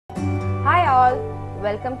all,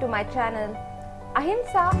 welcome to my channel.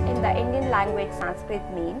 Ahimsa in the Indian language Sanskrit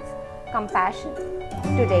means compassion.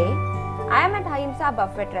 Today, I am at Ahimsa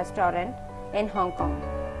Buffet restaurant in Hong Kong.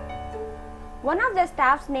 One of the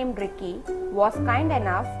staffs named Ricky was kind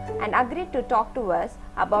enough and agreed to talk to us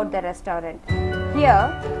about the restaurant.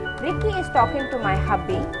 Here, Ricky is talking to my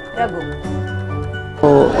hubby, Raghu.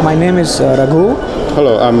 My name is Raghu.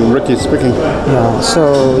 Hello, I'm Ricky speaking. Yeah,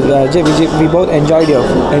 so we both enjoyed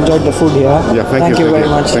the food here. Yeah, thank you very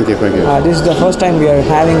much. Thank you. This is the first time we are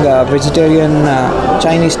having a vegetarian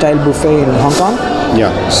Chinese style buffet in Hong Kong.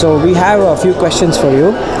 Yeah. So we have a few questions for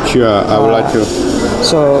you. Sure, I would like to.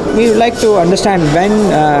 So we would like to understand when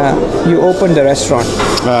you opened the restaurant.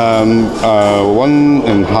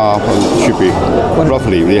 1.5 should be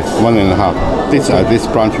roughly, yeah, 1.5. This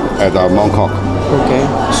branch at Mongkok. Okay.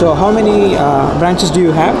 So how many branches do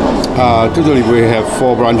you have? Totally, we have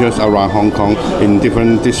 4 branches around Hong Kong in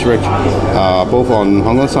different districts, both on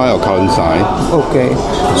Hong Kong side or Kowloon side. Okay.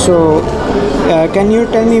 So can you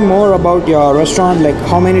tell me more about your restaurant? Like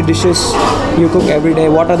how many dishes you cook every day?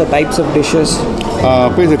 What are the types of dishes?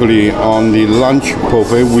 Basically, on the lunch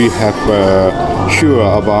buffet, we have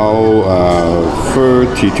about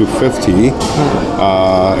 30 to 50,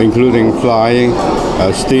 including fry,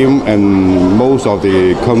 steam, and most of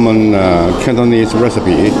the common Cantonese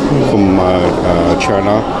recipe from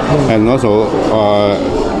China. And also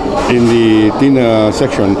in the dinner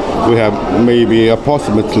section, we have maybe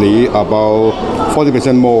approximately about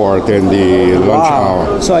 40% more than the lunch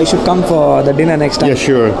hour. So I should come for the dinner next time. Yeah,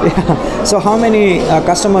 sure. Yeah. So how many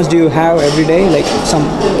customers do you have every day? Like some.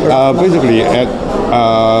 Basically, at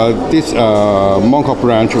this Mongkok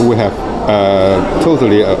branch, we have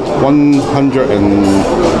totally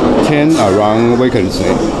 110 around vacancy.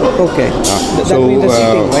 Okay. That means the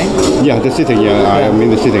seating, right? Yeah, the seating. Yeah, I mean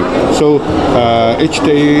the seating. So each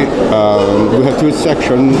day we have 2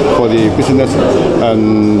 sections for the business,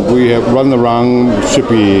 and we have run around should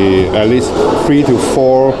be at least 3 to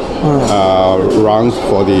 4 rounds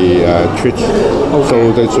for the treat. Okay.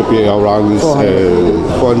 So that should be around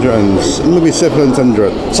 400 and maybe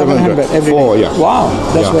 700. 700 every day. Yeah. Wow,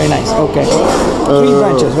 that's very nice. Okay. 3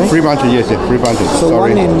 branches, right? 3 branches, yes, 3 branches. So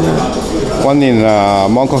sorry. One in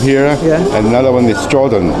Mongkok here, another one is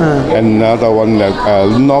Jordan, and another one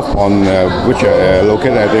north on which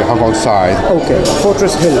located at the Hong Kong side. Okay,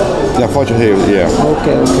 Fortress Hill. Yeah, Fortress Hill, yeah.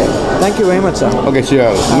 Okay. Thank you very much, sir. Okay,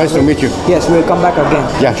 sure. Nice to meet you. Yes, we'll come back again.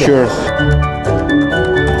 Yeah, sure.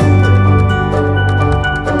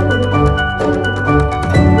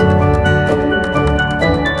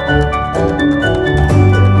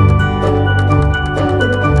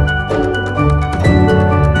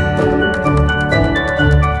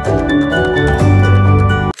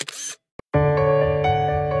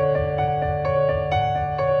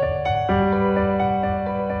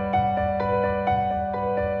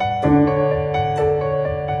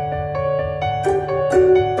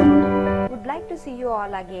 Would like to see you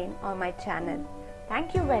all again on my channel.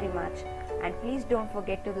 Thank you very much, and please don't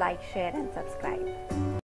forget to like, share and subscribe.